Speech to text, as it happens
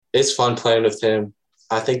it's fun playing with him.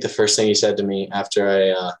 I think the first thing he said to me after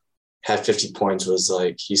I had 50 points was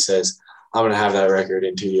like, he says, I'm going to have that record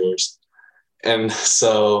in 2 years. And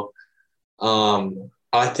so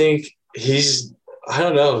I think I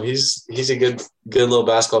don't know, he's a good little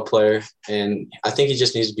basketball player. And I think he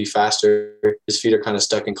just needs to be faster. His feet are kind of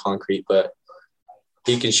stuck in concrete, but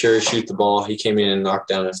he can sure shoot the ball. He came in and knocked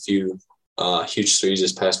down a few huge threes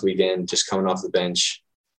this past weekend, just coming off the bench.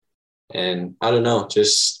 And I don't know,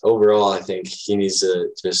 just overall, I think he needs to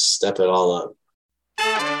just step it all up.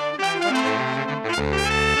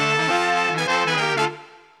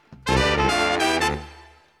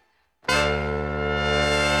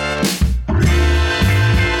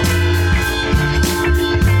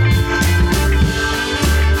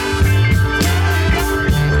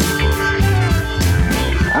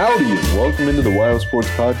 Howdy, and welcome into the Wild Sports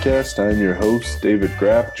Podcast. I'm your host, David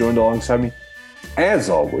Graff. Joined alongside me, as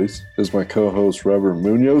always, is my co-host, Robert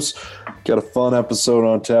Munoz. Got a fun episode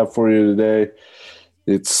on tap for you today.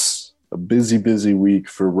 It's a busy week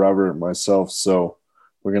for Robert and myself, so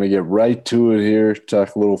we're going to get right to it here,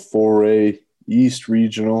 talk a little 4A East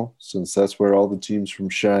Regional, since that's where all the teams from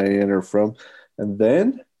Cheyenne are from. And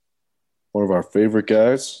then one of our favorite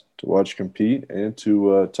guys to watch compete and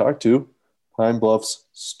to talk to, Pine Bluff's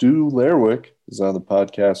Stu Lerwick, is on the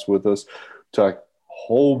podcast with us. Talk a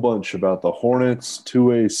whole bunch about the Hornets,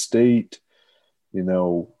 2A state,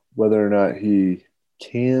 whether or not he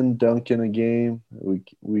can dunk in a game. We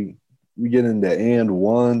get into and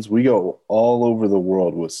ones. We go all over the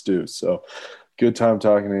world with Stu. So good time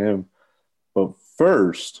talking to him. But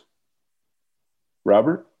first,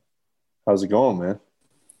 Robert, how's it going, man?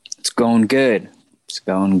 It's going good. It's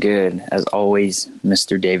going good. As always,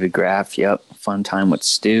 Mr. David Graff. Yep. Fun time with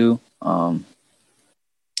Stu.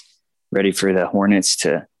 Ready for the Hornets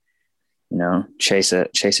to, chase a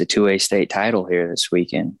 2A state title here this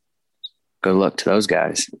weekend. Good luck to those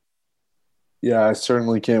guys. Yeah, I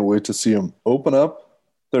certainly can't wait to see them open up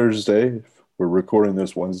Thursday. We're recording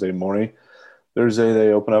this Wednesday morning. Thursday,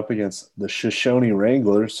 they open up against the Shoshone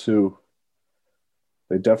Wranglers, who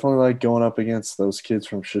they definitely like going up against those kids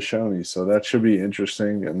from Shoshone. So that should be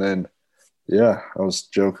interesting. And then, yeah, I was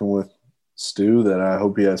joking with Stu that I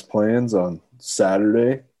hope he has plans on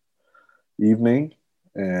Saturday evening.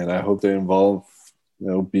 And I hope they involve,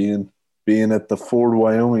 being at the Ford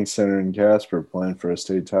Wyoming Center in Casper playing for a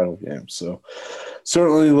state title game. So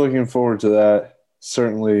certainly looking forward to that.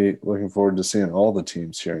 Certainly looking forward to seeing all the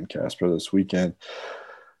teams here in Casper this weekend.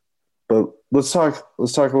 But let's talk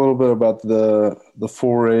a little bit about the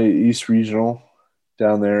 4A East Regional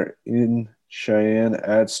down there in Cheyenne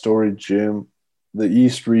at Story Gym. The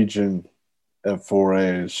East region at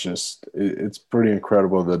 4A is just it's pretty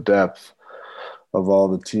incredible, the depth of all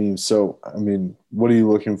the teams. So, I mean, what are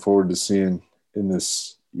you looking forward to seeing in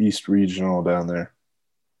this East Regional down there?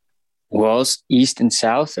 Well, East and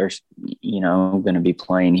South are, going to be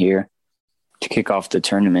playing here to kick off the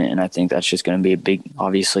tournament, and I think that's just going to be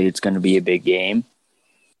obviously it's going to be a big game.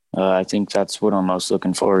 I think that's what I'm most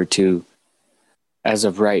looking forward to as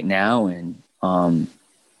of right now. And,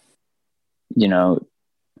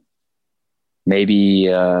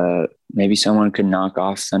 maybe someone could knock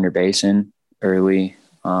off Thunder Basin early,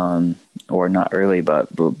 or not early,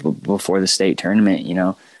 but before the state tournament,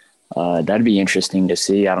 that'd be interesting to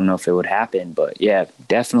see. I don't know if it would happen, but yeah,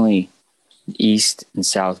 definitely East and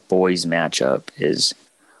South boys matchup is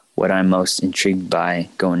what I'm most intrigued by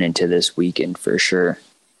going into this weekend for sure.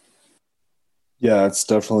 Yeah, that's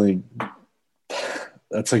a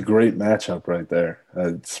great matchup right there.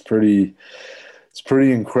 It's pretty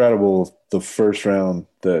incredible, the first round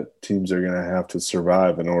that teams are going to have to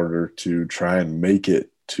survive in order to try and make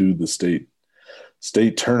it to the state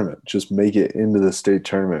tournament. Just make it into the state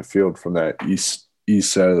tournament field from that east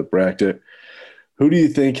side of the bracket. Who do you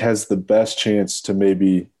think has the best chance to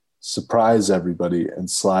maybe surprise everybody and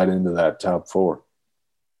slide into that top four?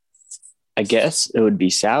 I guess it would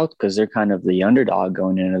be South because they're kind of the underdog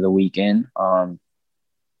going into the weekend.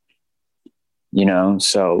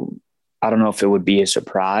 So I don't know if it would be a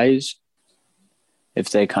surprise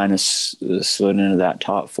if they kind of slid into that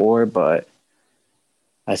top four, but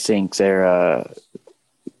I think I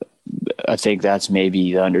think that's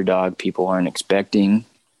maybe the underdog people aren't expecting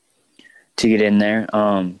to get in there.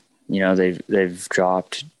 They've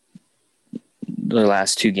dropped the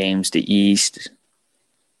last two games to East,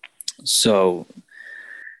 so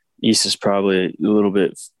East is probably a little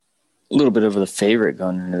bit of the favorite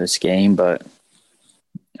going into this game, but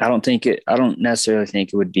I don't necessarily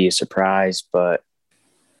think it would be a surprise, but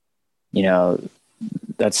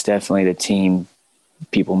that's definitely the team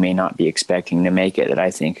people may not be expecting to make it that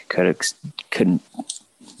I think could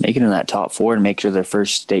making in that top 4 and make it their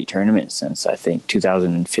first state tournament since, I think,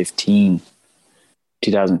 2016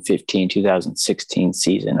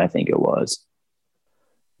 season, I think it was.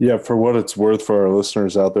 Yeah, for what it's worth for our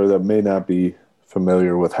listeners out there that may not be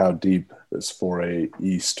familiar with how deep this 4A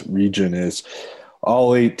East region is,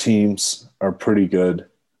 all 8 teams are pretty good.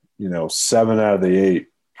 7 out of the 8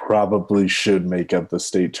 probably should make up the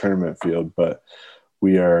state tournament field, but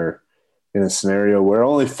we are in a scenario where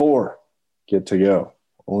only 4 get to go.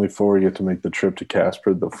 Only 4 get to make the trip to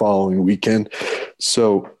Casper the following weekend.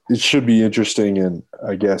 So it should be interesting, and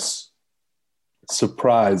I guess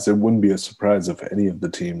surprise. It wouldn't be a surprise if any of the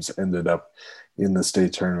teams ended up in the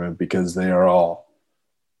state tournament because they are all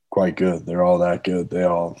quite good. They're all that good. They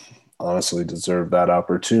all honestly deserve that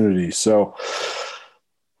opportunity. So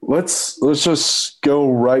let's just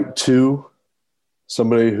go right to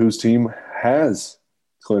somebody whose team has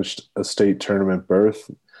clinched a state tournament berth.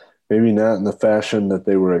 Maybe not in the fashion that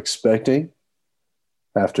they were expecting.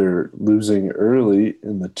 After losing early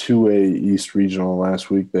in the 2A East Regional last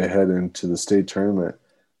week, they head into the state tournament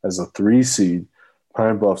as a 3 seed,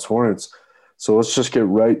 Pine Bluffs Hornets. So let's just get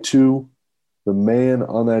right to the man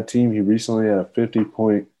on that team. He recently had a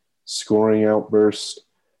 50-point scoring outburst.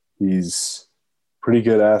 He's a pretty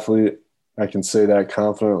good athlete. I can say that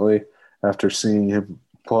confidently after seeing him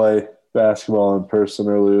play basketball in person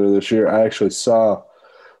earlier this year. I actually saw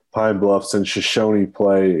Pine Bluffs and Shoshone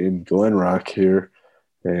play in Glen Rock here.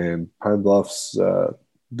 And Pine Bluffs,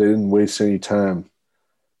 they didn't waste any time.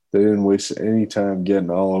 They didn't waste any time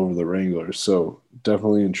getting all over the Wranglers. So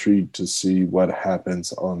definitely intrigued to see what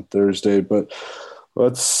happens on Thursday. But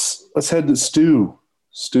let's head to Stu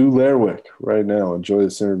Lerwick right now. Enjoy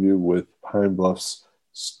this interview with Pine Bluffs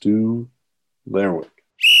Stu Lerwick.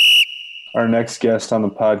 Our next guest on the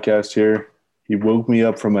podcast here, he woke me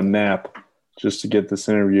up from a nap just to get this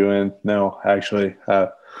interview in. No, actually,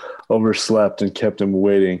 overslept and kept him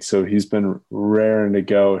waiting. So he's been raring to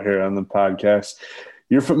go here on the podcast.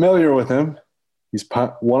 You're familiar with him. He's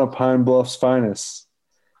one of Pine Bluff's finest.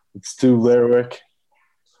 It's Stu Lerwick.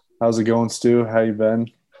 How's it going, Stu? How you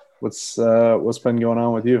been? What's been going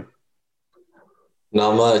on with you?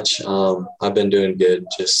 Not much. I've been doing good.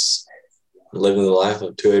 Just living the life of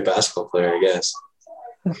a 2A basketball player, I guess.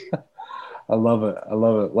 I love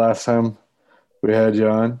it. Last time we had you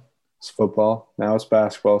on, it's football. Now it's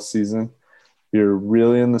basketball season. You're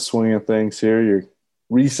really in the swing of things here.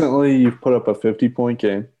 You've put up a 50-point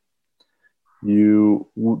game. The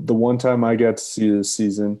one time I got to see this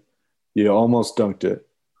season, you almost dunked it.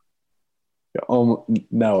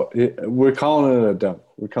 We're calling it a dunk.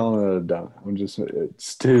 I'm just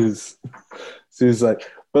Stu's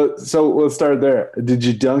like, but so let's start there. Did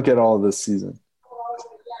you dunk at all this season?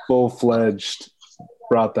 Full-fledged,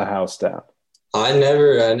 brought the house down. I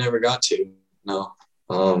never got to. No.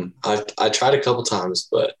 I tried a couple times,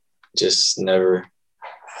 but just never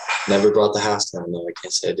brought the house down. No, I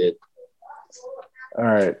can't say I did. All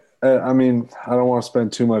right. I mean, I don't want to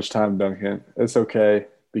spend too much time dunking. It's okay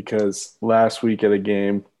because last week at a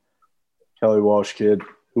game, Kelly Walsh kid,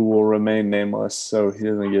 who will remain nameless, so he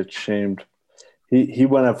doesn't get shamed. He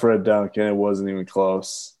went up for a dunk and it wasn't even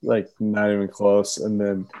close, like not even close. And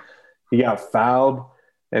then he got fouled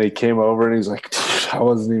and he came over and he's like, dude, I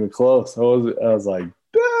wasn't even close. I was like,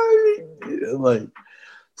 dang. Like,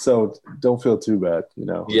 so don't feel too bad,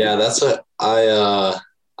 Yeah, that's what I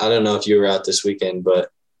don't know if you were out this weekend, but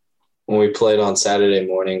when we played on Saturday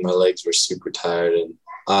morning, my legs were super tired and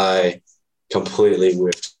I completely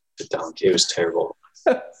whiffed the dunk. It was terrible.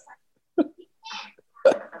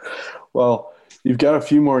 Well, you've got a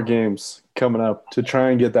few more games coming up to try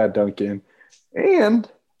and get that dunk in and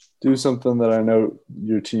do something that I know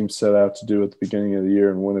your team set out to do at the beginning of the year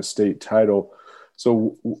and win a state title.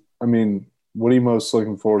 So, I mean, what are you most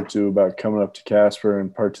looking forward to about coming up to Casper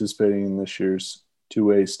and participating in this year's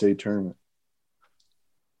 2A state tournament?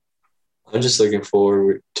 I'm just looking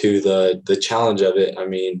forward to the challenge of it. I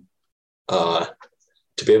mean, to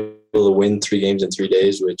be able to win 3 games in 3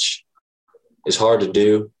 days, which is hard to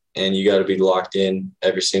do, and you got to be locked in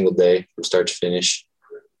every single day from start to finish.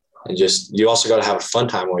 And just you also got to have a fun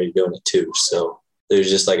time while you're doing it too. So there's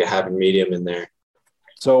just like a happy medium in there.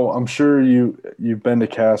 So I'm sure you've been to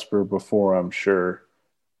Casper before. I'm sure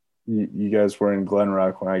you guys were in Glen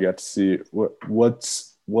Rock when I got to see it.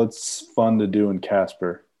 What's fun to do in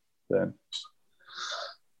Casper then?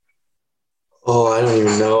 Oh, I don't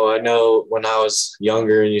even know. I know when I was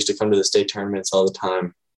younger and used to come to the state tournaments all the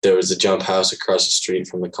time, there was a jump house across the street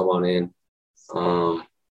from the Come On In.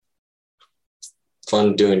 Fun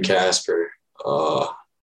to do in Casper.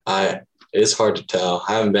 It's hard to tell.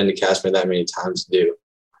 I haven't been to Casper that many times to do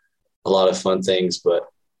a lot of fun things, but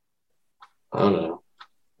I don't know.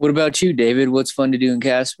 What about you, David? What's fun to do in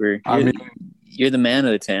Casper? You're the man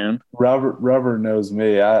of the town. Robert knows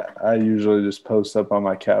me. I usually just post up on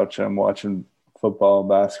my couch and I'm watching football and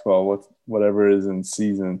basketball, whatever is in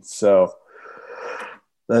season. So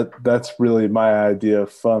that's really my idea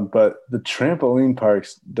of fun. But the trampoline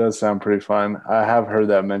parks does sound pretty fun. I have heard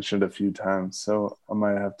that mentioned a few times, so I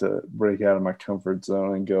might have to break out of my comfort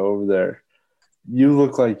zone and go over there. You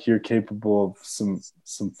look like you're capable of some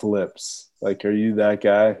flips. Like, are you that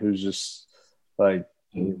guy who's just like?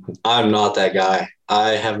 I'm not that guy. I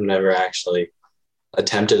have never actually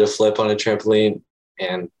attempted a flip on a trampoline,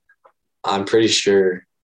 and I'm pretty sure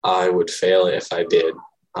I would fail if I did.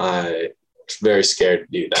 I'm very scared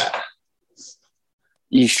to do that.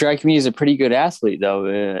 You strike me as a pretty good athlete,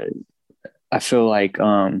 though. I feel like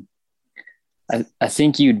I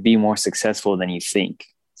think you'd be more successful than you think.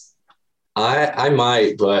 I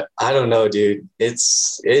might, but I don't know, dude. It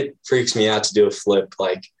freaks me out to do a flip.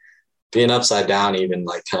 Like being upside down even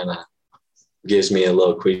like kind of gives me a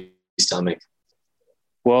little queasy stomach.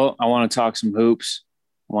 Well, I want to talk some hoops.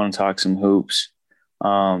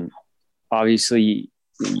 Obviously,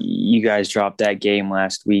 you guys dropped that game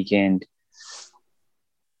last weekend.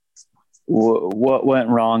 What went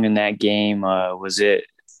wrong in that game?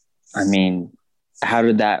 How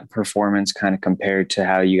did that performance kind of compare to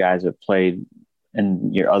how you guys have played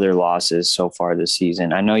in your other losses so far this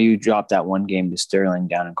season? I know you dropped that one game to Sterling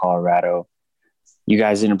down in Colorado. You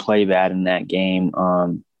guys didn't play bad in that game.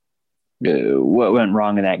 What went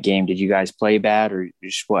wrong in that game? Did you guys play bad or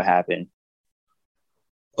just what happened?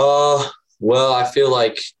 Well, I feel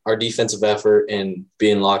like our defensive effort and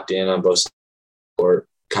being locked in on both sides or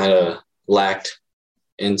kind of lacked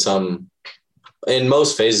in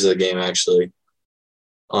most phases of the game, actually.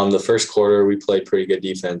 The first quarter, we played pretty good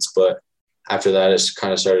defense, but after that, it's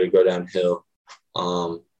kind of started to go downhill.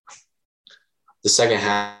 The second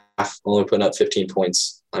half, only putting up 15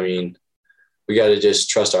 points. I mean, we got to just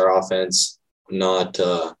trust our offense, not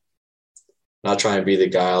try and be the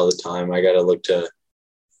guy all the time. I got to look to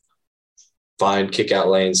find kick-out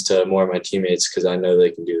lanes to more of my teammates because I know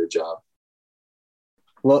they can do the job.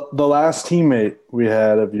 Well, the last teammate we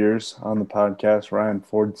had of yours on the podcast, Ryan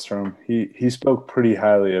Fordstrom, he spoke pretty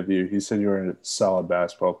highly of you. He said you were a solid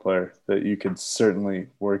basketball player, that you could certainly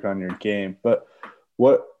work on your game. But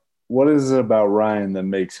what is it about Ryan that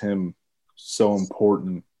makes him so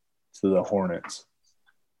important to the Hornets?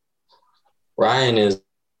 Ryan is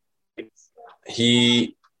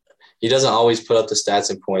he doesn't always put up the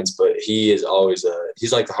stats and points, but he is always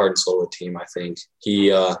he's like the heart and soul of the team, I think.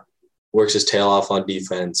 He works his tail off on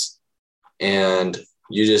defense, and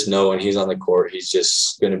you just know when he's on the court, he's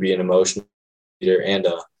just going to be an emotional leader and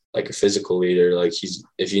like a physical leader. Like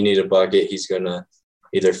if you need a bucket, he's going to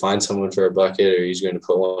either find someone for a bucket or he's going to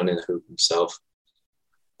put one in the hoop himself.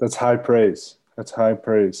 That's high praise. That's high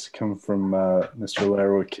praise coming from Mr.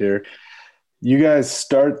 Larwick here. You guys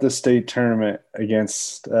start the state tournament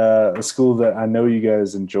against a school that I know you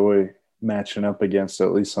guys enjoy matching up against,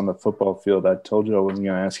 at least on the football field. I told you I wasn't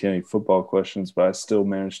going to ask you any football questions, but I still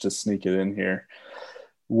managed to sneak it in here.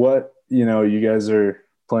 You guys are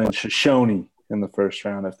playing Shoshone in the first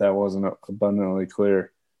round, if that wasn't abundantly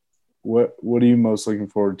clear. What are you most looking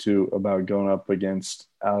forward to about going up against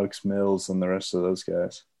Alex Mills and the rest of those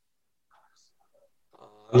guys?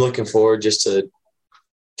 I'm looking forward just to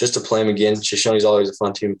play them again. Shoshone's always a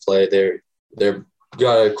fun team to play. They're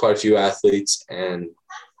got quite a few athletes, and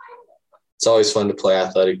it's always fun to play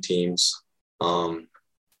athletic teams. I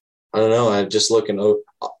don't know. I'm just looking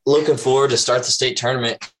forward to start the state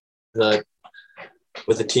tournament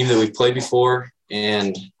with a team that we've played before,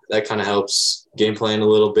 and that kind of helps game plan a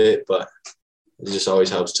little bit, but it just always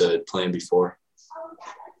helps to play them before.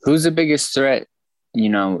 Who's the biggest threat?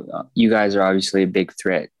 You guys are obviously a big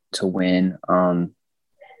threat to win.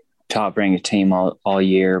 Top-ranked team all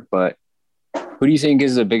year, but who do you think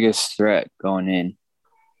is the biggest threat going in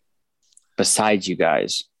besides you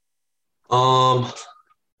guys?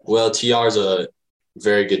 Well, TR is a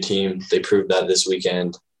very good team. They proved that this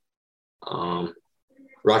weekend.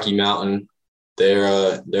 Rocky Mountain,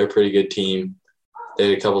 they're a pretty good team. They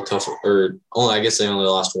had a couple I guess they only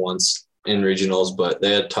lost once in regionals, but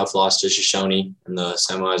they had a tough loss to Shoshone in the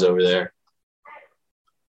semis over there.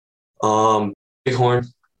 Bighorn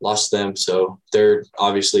lost them, so they're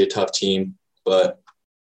obviously a tough team. But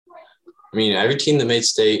I mean, every team that made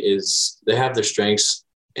state they have their strengths,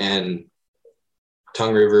 and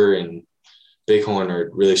Tongue River and Bighorn are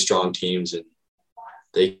really strong teams, and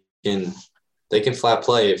they can flat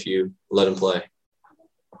play if you let them play.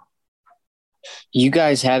 You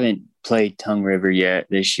guys haven't played Tongue River yet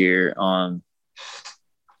this year.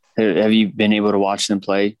 Have you been able to watch them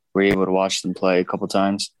play? Were you able to watch them play a couple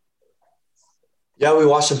times? Yeah, we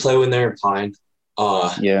watched them play when they were in Pine.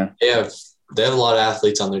 Yeah. They have a lot of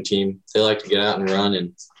athletes on their team. They like to get out and run,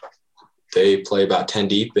 and they play about 10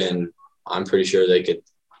 deep, and I'm pretty sure they could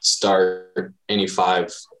start any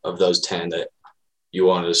 5 of those 10 that you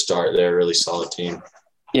wanted to start. They're a really solid team.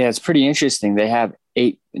 Yeah, it's pretty interesting. They have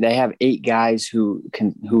 8 guys who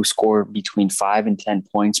score between 5 and 10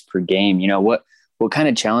 points per game. You know, what kind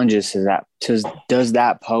of challenges does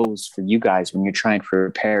that pose for you guys when you're trying to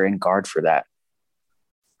prepare and guard for that?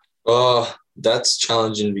 That's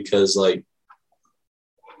challenging because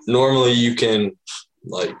normally you can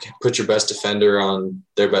put your best defender on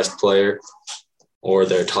their best player or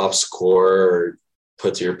their top scorer, or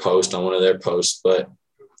put your post on one of their posts, but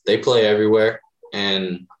they play everywhere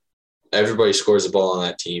and everybody scores the ball on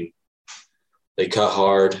that team. They cut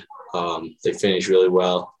hard. They finish really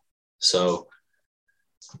well. So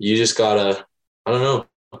you just gotta,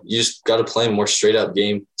 you just gotta play a more straight up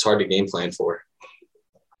game. It's hard to game plan for.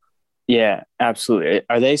 Yeah, absolutely.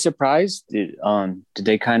 Are they surprised? Did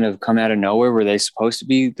they kind of come out of nowhere? Were they supposed to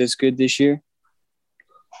be this good this year?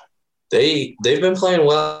 They've been playing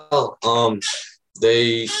well. I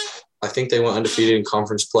think they went undefeated in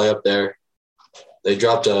conference play up there. They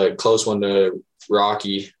dropped a close one to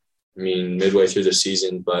Rocky, midway through the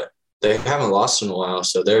season, but they haven't lost in a while,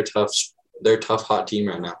 so they're a tough hot team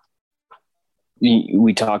right now.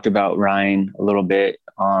 We talked about Ryan a little bit.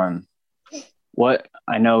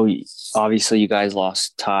 I know obviously you guys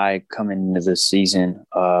lost Ty coming into this season.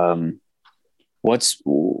 How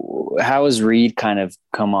has Reed kind of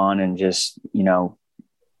come on and just,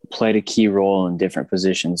 played a key role in different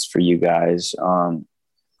positions for you guys?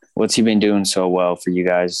 What's he been doing so well for you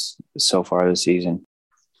guys so far this season?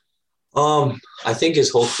 I think his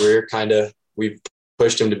whole career we've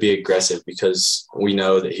pushed him to be aggressive because we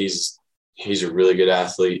know that he's a really good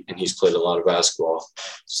athlete and he's played a lot of basketball.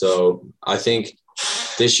 So I think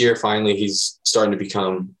this year, finally, he's starting to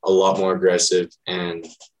become a lot more aggressive and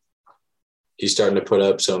he's starting to put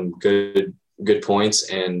up some good points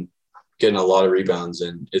and getting a lot of rebounds.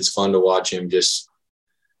 And it's fun to watch him just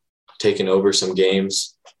taking over some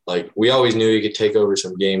games. We always knew he could take over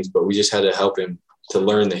some games, but we just had to help him to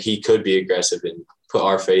learn that he could be aggressive and put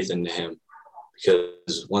our faith into him.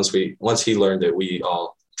 Because once he learned that we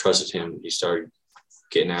all trusted him, he started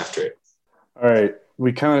getting after it. All right.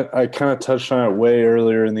 I kind of touched on it way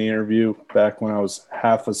earlier in the interview, back when I was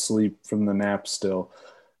half asleep from the nap still.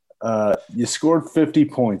 You scored 50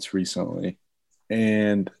 points recently,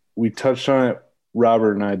 and we touched on it,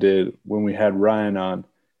 Robert and I did, when we had Ryan on.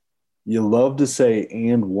 You love to say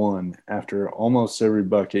 "and one" after almost every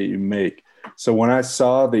bucket you make. So when I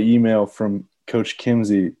saw the email from Coach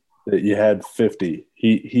Kimsey that you had 50,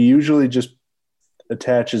 he usually just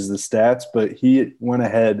attaches the stats, but he went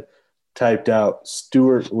ahead, typed out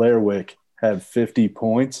Stuart Lerwick had 50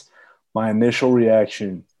 points. My initial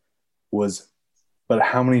reaction was, but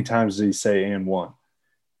how many times did he say "and one"?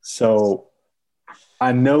 So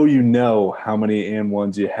I know how many "and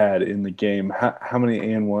ones" you had in the game. How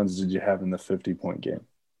many "and ones" did you have in the 50-point game?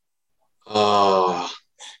 I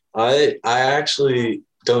actually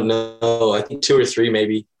don't know. I think 2 or 3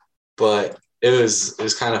 maybe, but it was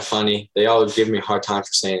kind of funny. They all would give me a hard time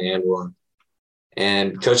for saying "and one."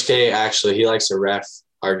 And Coach K, actually, he likes to ref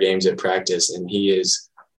our games at practice, and he is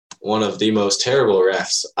one of the most terrible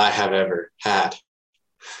refs I have ever had.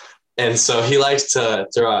 And so he likes to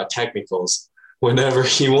throw out technicals whenever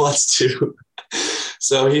he wants to.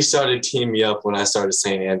 So he started teaming me up when I started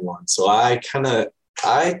saying "and one." So I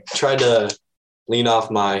tried to lean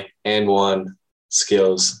off my "and one"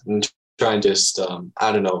 skills and try and just,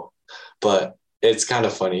 I don't know, but it's kind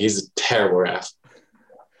of funny. He's a terrible ref.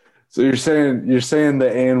 So you're saying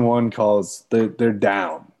the "and one" calls, they're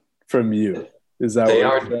down from you. Is that what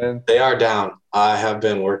you're saying? They are down. I have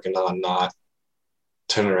been working on not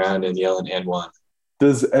turning around and yelling "and one."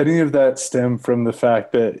 Does any of that stem from the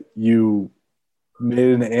fact that you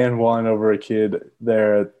made an "and one" over a kid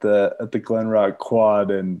there at the Glen Rock Quad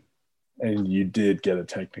and you did get a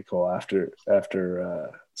technical after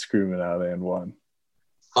screaming out "and one"?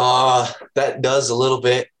 That does a little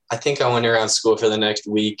bit. I think I went around school for the next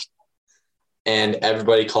week and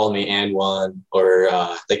everybody called me "and one," or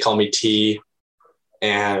they call me T,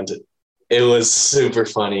 and it was super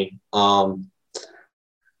funny.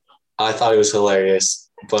 I thought it was hilarious,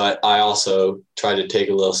 but I also tried to take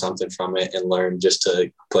a little something from it and learn just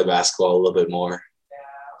to play basketball a little bit more.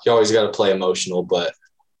 You always got to play emotional, but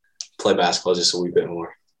play basketball just a wee bit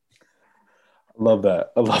more. I love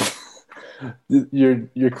that. I love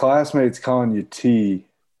your classmates calling you T.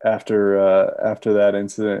 after that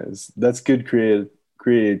incident. That's good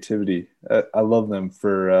creativity. I love them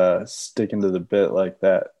for sticking to the bit like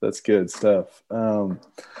that. That's good stuff.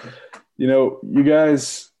 You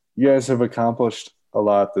guys have accomplished a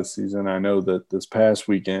lot this season. I know that this past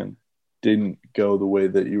weekend didn't go the way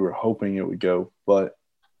that you were hoping it would go, but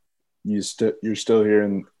you're still here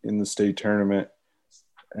in the state tournament.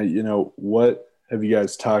 What have you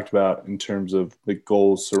guys talked about in terms of the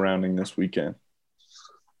goals surrounding this weekend?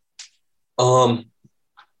 I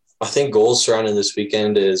think goals surrounding this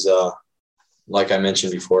weekend is, like I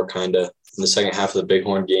mentioned before, kind of in the second half of the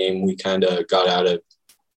Bighorn game, we kind of got out of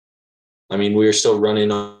 – we were still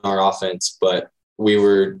running on our offense, but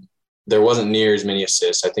there wasn't near as many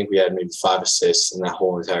assists. I think we had maybe 5 assists in that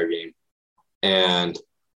whole entire game. And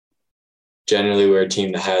generally we're a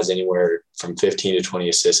team that has anywhere from 15 to 20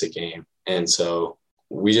 assists a game. And so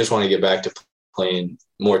we just want to get back to playing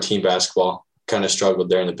more team basketball. Kind of struggled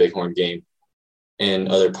there in the Bighorn game and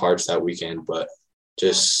other parts that weekend, but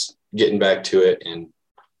just getting back to it and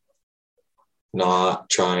not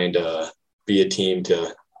trying to be a team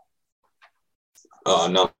to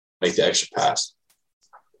not make the extra pass.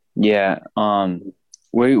 Yeah.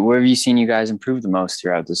 Where have you seen you guys improve the most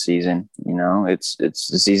throughout the season? It's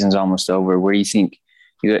the season's almost over. Where do you think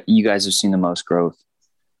you guys have seen the most growth?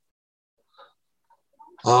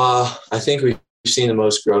 I think we've seen the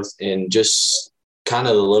most growth in just kind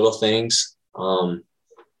of the little things.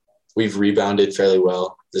 We've rebounded fairly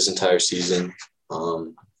well this entire season.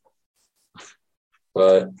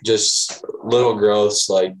 But just little growths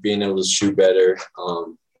like being able to shoot better.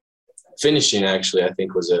 Finishing, actually, I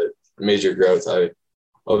think was a major growth.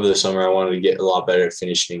 Over the summer, I wanted to get a lot better at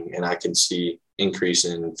finishing, and I can see increase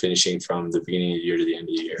in finishing from the beginning of the year to the end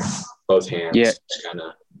of the year. Both hands, kind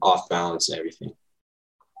of off balance and everything.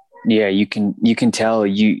 Yeah, you can tell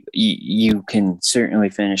you can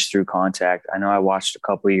certainly finish through contact. I know I watched a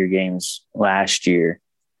couple of your games last year,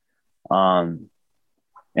 and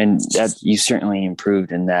that you certainly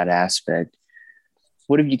improved in that aspect.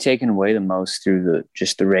 What have you taken away the most through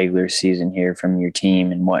the regular season here from your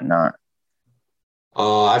team and whatnot?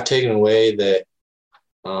 I've taken away that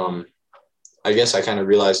I guess I kind of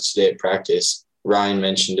realized today at practice. Ryan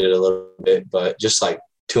mentioned it a little bit, but just like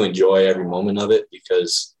to enjoy every moment of it,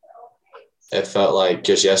 because it felt like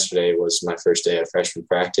just yesterday was my first day of freshman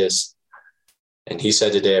practice. And he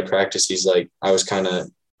said today at practice, he's like, I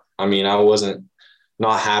wasn't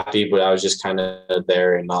not happy, but I was just kind of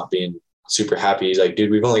there and not being super happy. He's like,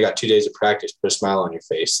 dude, we've only got 2 days of practice. Put a smile on your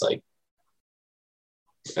face. Like,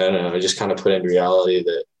 I don't know. I just kind of put into reality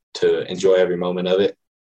that to enjoy every moment of it.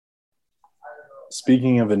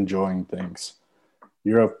 Speaking of enjoying things,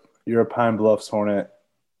 you're a Pine Bluffs Hornet,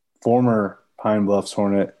 former Pine Bluffs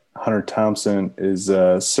Hornet. Hunter Thompson is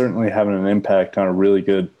certainly having an impact on a really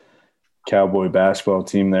good Cowboy basketball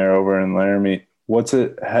team there over in Laramie.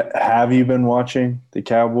 Have you been watching the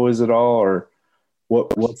Cowboys at all, or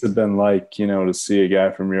what's it been like, to see a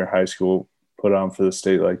guy from your high school put on for the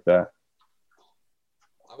state like that?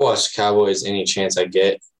 I watch Cowboys any chance I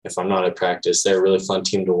get if I'm not at practice. They're a really fun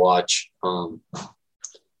team to watch.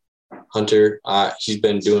 Hunter, he's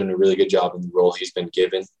been doing a really good job in the role he's been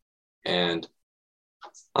given. And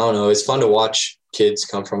I don't know, it's fun to watch kids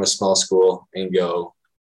come from a small school and go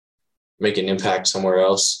make an impact somewhere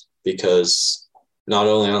else, because not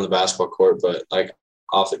only on the basketball court, but like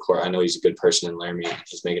off the court, I know he's a good person in Laramie.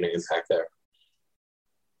 He's making an impact there.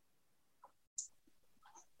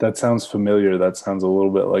 That sounds familiar. That sounds a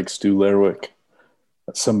little bit like Stu Lerwick,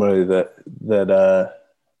 somebody that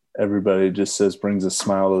everybody just says brings a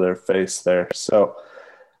smile to their face there. So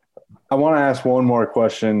I want to ask one more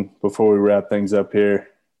question before we wrap things up here.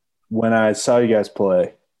 When I saw you guys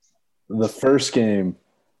play, the first game,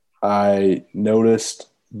 I noticed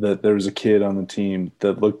that there was a kid on the team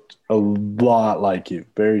that looked a lot like you,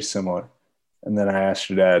 very similar. And then I asked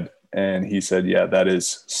your dad, and he said, yeah, that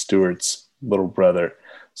is Stuart's little brother.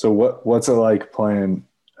 So what's it like playing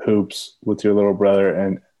hoops with your little brother,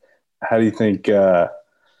 and how do you think your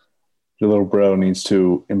little bro needs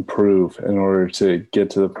to improve in order to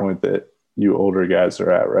get to the point that you older guys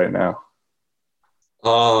are at right now?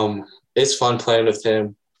 It's fun playing with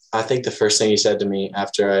him. I think the first thing he said to me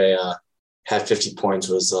after I had 50 points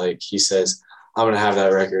was like, he says, I'm going to have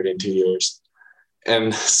that record in 2 years.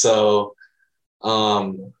 And so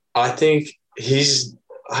I think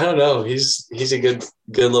I don't know. He's a good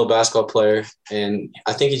little basketball player, and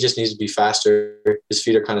I think he just needs to be faster. His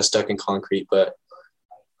feet are kind of stuck in concrete, but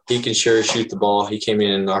he can sure shoot the ball. He came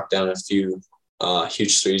in and knocked down a few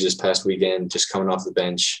huge threes this past weekend, just coming off the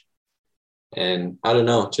bench. And I don't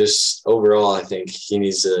know, just overall, I think he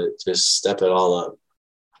needs to just step it all up.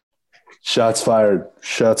 Shots fired.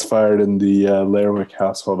 Shots fired in the Lairwick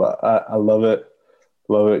household. I love it.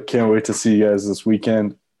 Love it. Can't wait to see you guys this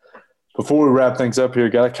weekend. Before we wrap things up here,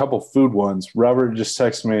 got a couple food ones. Robert just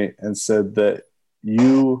texted me and said that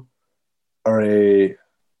you are a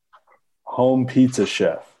home pizza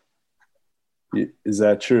chef. Is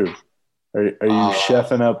that true? Are you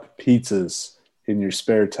chefing up pizzas in your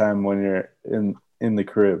spare time when you're in the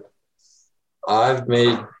crib? I've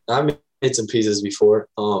made some pizzas before.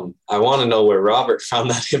 I want to know where Robert found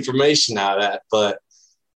that information out at, but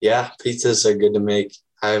yeah, pizzas are good to make.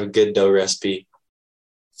 I have a good dough recipe.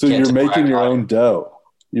 So you're making your own dough.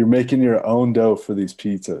 You're making your own dough for these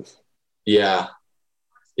pizzas. Yeah.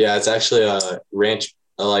 Yeah, it's actually a ranch,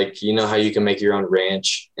 like, you know how you can make your own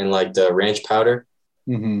ranch and like the ranch powder?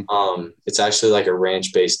 Mm-hmm. It's actually like a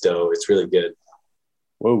ranch-based dough. It's really good.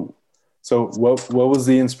 Whoa. So what was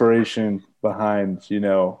the inspiration behind,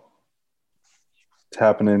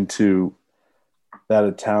 tapping into that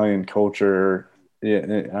Italian culture? Yeah,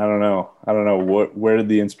 I don't know. Where did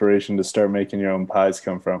the inspiration to start making your own pies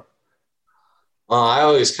come from? I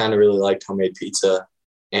always kind of really liked homemade pizza.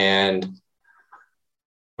 And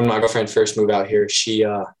when my girlfriend first moved out here, she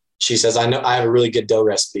says, I have a really good dough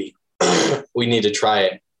recipe. We need to try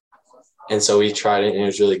it. And so we tried it, and it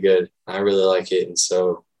was really good. I really like it. And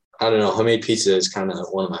so, I don't know, homemade pizza is kind of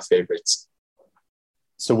one of my favorites.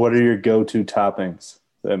 So what are your go-to toppings?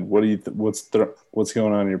 Then what's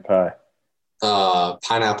going on in your pie?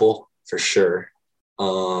 Pineapple for sure.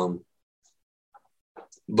 But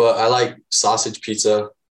I like sausage pizza,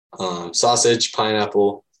 sausage,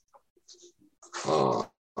 pineapple,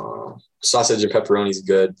 sausage and pepperoni is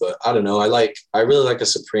good, but I don't know. I really like a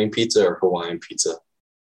supreme pizza or Hawaiian pizza.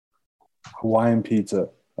 Hawaiian pizza.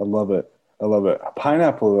 I love it.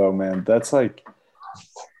 Pineapple though, man, that's like,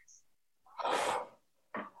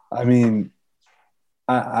 I mean,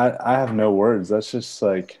 I have no words. That's just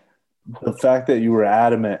like, the fact that you were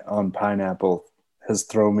adamant on pineapple has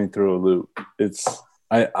thrown me through a loop.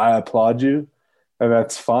 I applaud you, and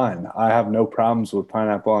that's fine. I have no problems with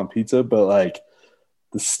pineapple on pizza, but like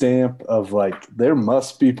the stamp of like there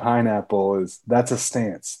must be pineapple that's a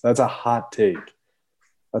stance. That's a hot take.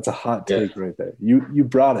 That's a hot take right there. You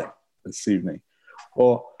brought it this evening.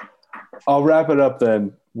 Well, I'll wrap it up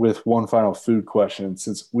then with one final food question,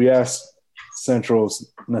 since we asked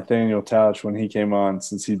Central's Nathaniel Tauch when he came on,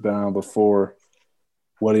 since he'd been on before,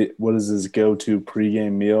 what is his go-to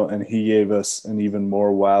pregame meal, and he gave us an even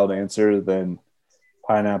more wild answer than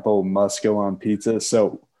pineapple must go on pizza.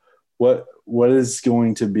 So what is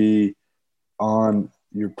going to be on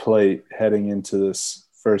your plate heading into this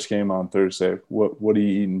first game on Thursday? What are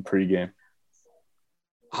you eating pregame?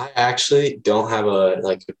 I actually don't have a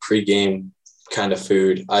pregame kind of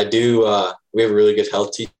food. I do. We have a really good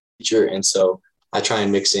health teacher, and so I try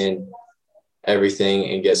and mix in everything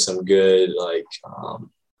and get some good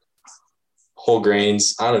whole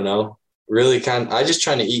grains. I don't know. I just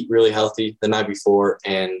trying to eat really healthy the night before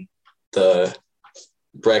and the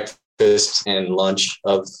breakfast and lunch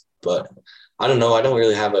but I don't know. I don't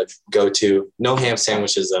really have a go-to. No ham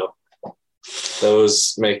sandwiches though.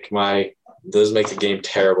 Those make the game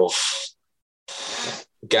terrible.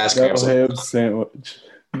 Gas cramps.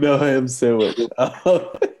 No ham sandwich.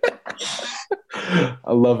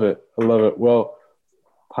 I love it. Well,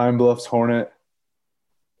 Pine Bluffs Hornet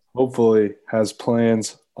hopefully has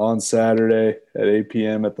plans on Saturday at 8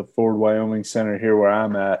 p.m. at the Ford Wyoming Center here where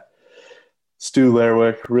I'm at. Stu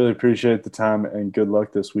Lairwick, really appreciate the time and good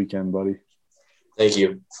luck this weekend, buddy. Thank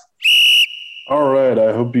you. All right.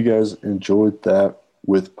 I hope you guys enjoyed that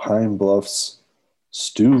with Pine Bluffs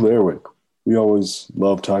Stu Lairwick. We always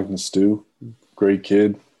love talking to Stu. Great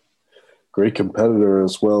kid. Great competitor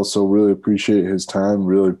as well. So really appreciate his time.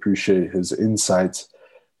 Really appreciate his insights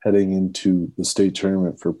heading into the state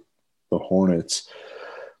tournament for the Hornets.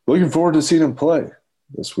 Looking forward to seeing him play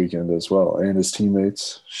this weekend as well, and his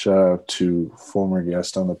teammates. Shout out to former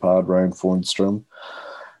guest on the pod, Ryan Fornstrom.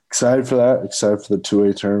 Excited for that. Excited for the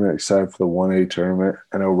 2A tournament. Excited for the 1A tournament.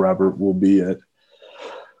 I know Robert will be at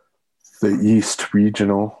the East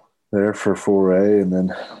Regional there for 4A, and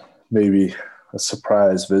then maybe a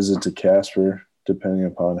surprise visit to Casper, depending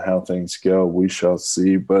upon how things go. We shall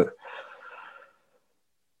see. But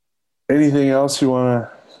anything else you want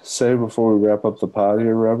to say before we wrap up the pod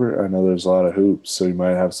here, Robert? I know there's a lot of hoops, so you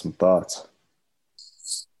might have some thoughts.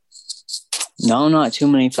 No, not too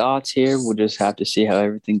many thoughts here. We'll just have to see how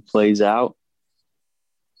everything plays out.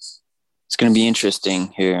 It's going to be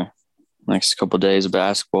interesting here. Next couple of days of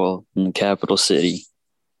basketball in the capital city.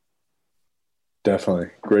 Definitely.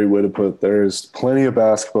 Great way to put it. There's plenty of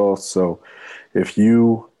basketball, so if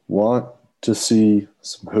you want to see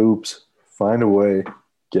some hoops find a way,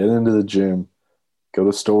 get into the gym, go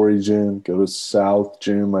to Story Gym, go to South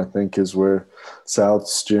Gym, I think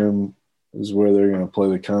South's gym is where they're going to play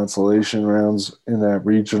the consolation rounds in that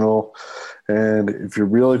regional. And if you're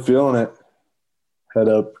really feeling it, head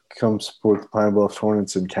up, come support the Pine Bluff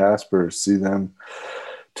Hornets in Casper, see them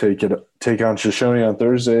take on Shoshone on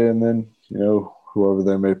Thursday, and then, whoever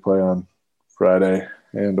they may play on Friday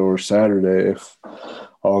and or Saturday if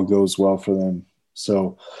all goes well for them.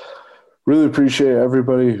 So really appreciate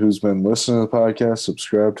everybody who's been listening to the podcast,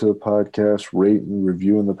 subscribe to the podcast, rate and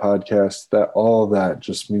reviewing the podcast. All of that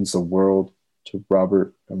just means the world to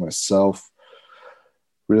Robert and myself.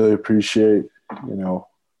 Really appreciate,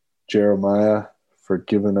 Jeremiah for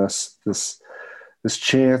giving us this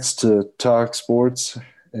chance to talk sports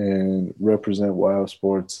and represent WYO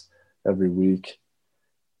Sports every week.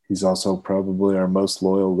 He's also probably our most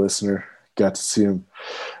loyal listener. Got to see him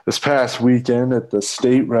this past weekend at the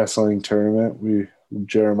state wrestling tournament.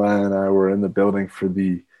 Jeremiah and I were in the building for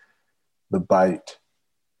the Bite.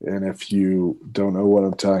 And if you don't know what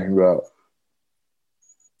I'm talking about,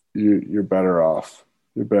 you're better off.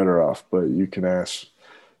 You're better off, but you can ask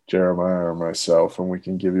Jeremiah or myself, and we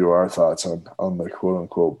can give you our thoughts on the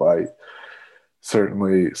quote-unquote Bite.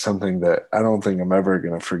 Certainly something that I don't think I'm ever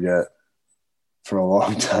going to forget for a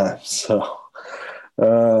long time. So,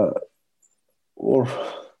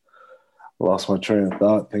 lost my train of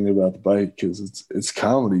thought thinking about the Bite because it's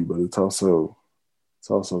comedy, but it's also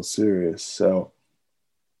serious. So,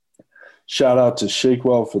 shout out to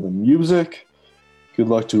Shakewell for the music. Good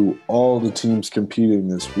luck to all the teams competing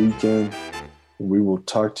this weekend. And we will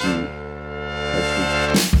talk to you next week.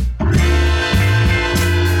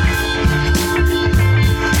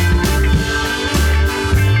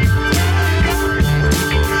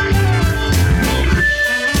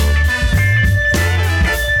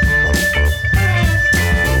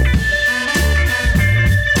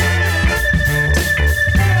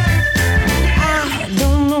 I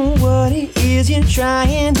don't know what it is you're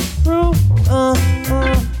trying to prove.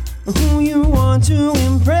 Who you want to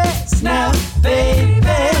impress now, baby.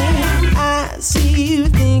 I see you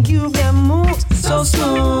think you've got moves so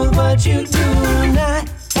smooth, but you do not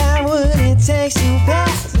have what it takes to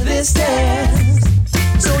pass this test.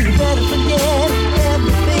 So you better forget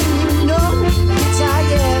everything you know. You're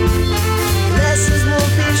tired. Lessons will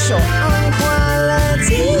be short on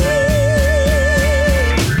quality.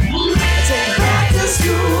 Take back to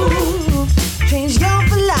school, change your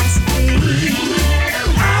philosophy.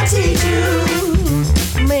 I'll teach you,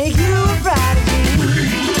 make you a prodigy.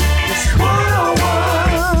 It's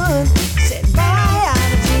 101, said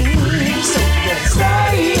biology. So let's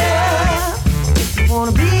stay up if you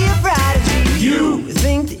wanna be a prodigy. You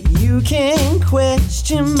think that you can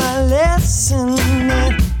question my lesson,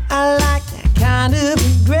 and I like that kind of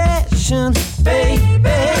aggression,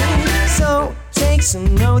 baby. So take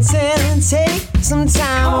some notes and take some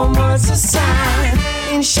time on words to sign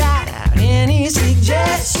and shout out any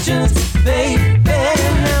suggestions, baby.